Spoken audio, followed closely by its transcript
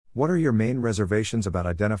What are your main reservations about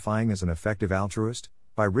identifying as an effective altruist?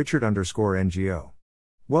 By Richard_NGO.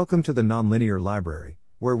 Welcome to the Nonlinear Library,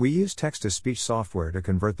 where we use text-to-speech software to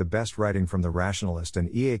convert the best writing from the Rationalist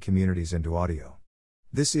and EA communities into audio.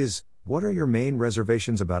 This is, What are your main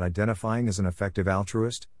reservations about identifying as an effective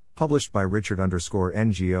altruist? Published by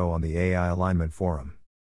Richard_NGO on the AI Alignment Forum.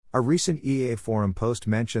 A recent EA forum post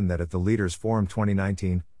mentioned that at the Leaders Forum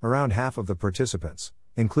 2019, around half of the participants,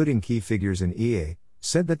 including key figures in EA,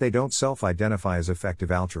 said that they don't self-identify as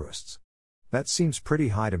effective altruists. That seems pretty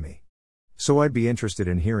high to me. So I'd be interested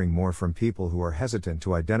in hearing more from people who are hesitant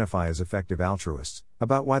to identify as effective altruists,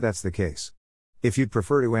 about why that's the case. If you'd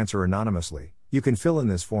prefer to answer anonymously, you can fill in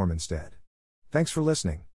this form instead. Thanks for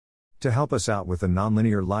listening. To help us out with the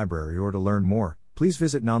Nonlinear Library or to learn more, please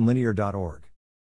visit nonlinear.org.